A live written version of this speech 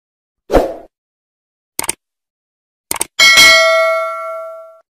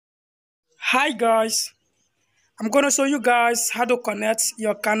Hi guys, I'm going to show you guys how to connect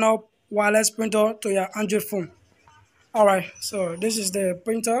your Canon wireless printer to your Android phone. Alright, so this is the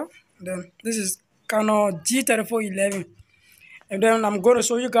printer, then this is Canon G3411, and then I'm going to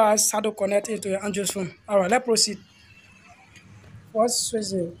show you guys how to connect it to your Android phone. Alright, let's proceed. First, switch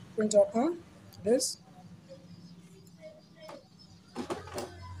the printer on, this.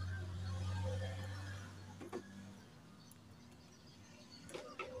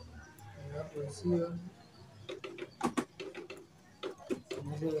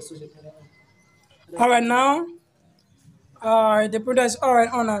 Alright, now the printer is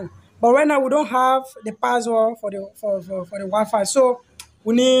alright on, but right now we don't have the password for the Wi-Fi, so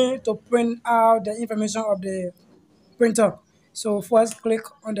we need to print out the information of the printer. So first click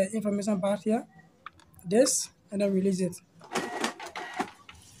on the information bar here, this, and then release it.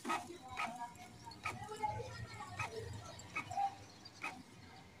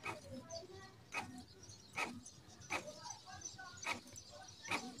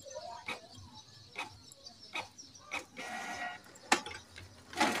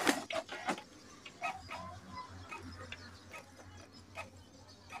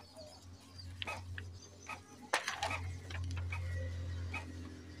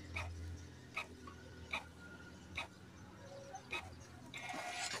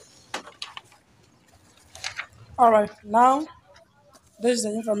 All right, now this is the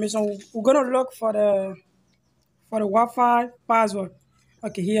information. We're gonna look for the Wi-Fi password.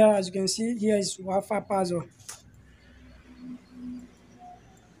 Okay, here as you can see, here is Wi-Fi password.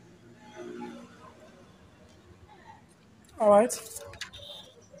 All right,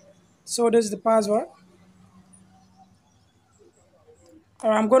 so this is the password. All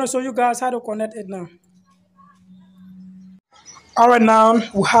right, I'm gonna show you guys how to connect it now. All right, now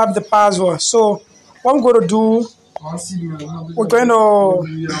we have the password. So what I'm gonna do, we're going to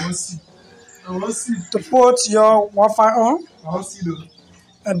put your Wi-Fi on,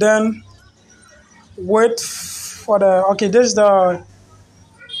 and then wait for the. Okay, this is the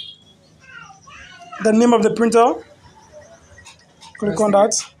name of the printer. Click on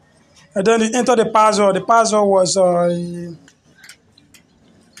that, and then you enter the password. The password was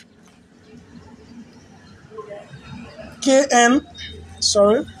KN,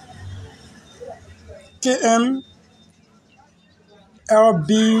 sorry, KNLB19011.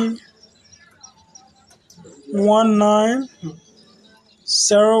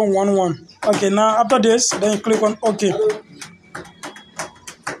 Okay, now after this, then you click on OK.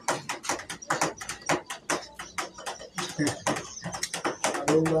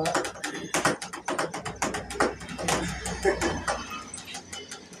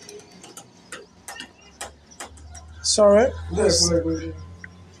 Sorry, yes.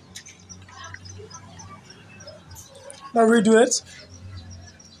 Now redo it.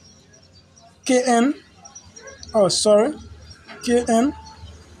 KN, oh sorry, KN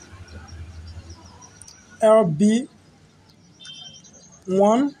LB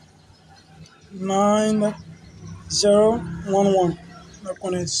 19011.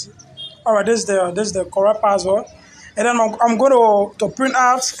 All right, this is the correct password, and then I'm going to print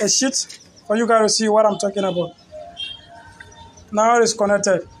out a sheet for you guys to see what I'm talking about. Now it is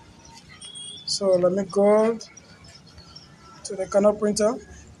connected. So let me go to the Canon printer.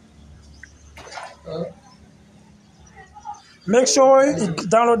 Make sure you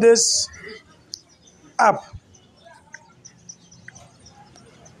download this app.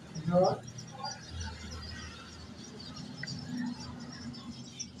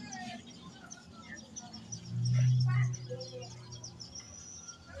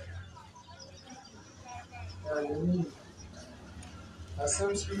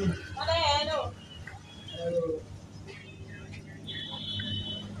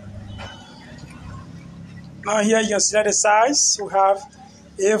 Now here you can see the size. We have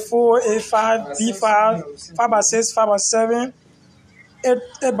A4, A5, B5, 5x6, 5x7,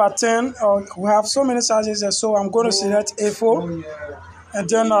 8x10. We have so many sizes, so I'm going to select A4. And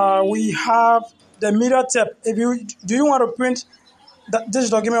then we have the media tape. If you want to print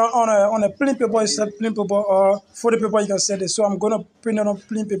this document on a plain paper, you set plain paper, or photo paper, you can set it. So I'm going to print it on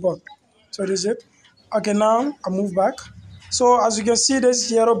plain paper. So this is it. Okay, now I move back. So as you can see,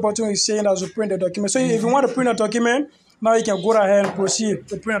 this yellow button is saying that you print the document. So if you want to print a document, now you can go ahead and proceed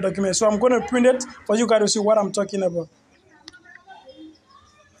to print a document. So I'm going to print it for you guys to see what I'm talking about.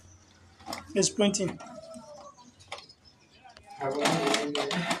 It's printing.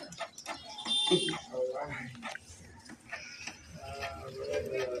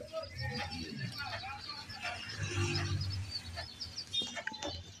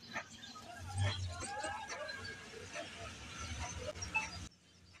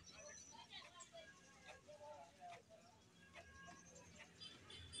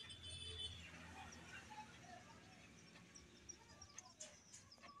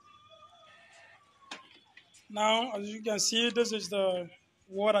 Now, as you can see, this is the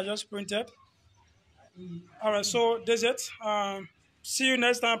word I just printed. All right, so that's it. See you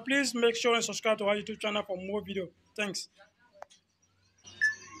next time. Please make sure and subscribe to our YouTube channel for more video. Thanks.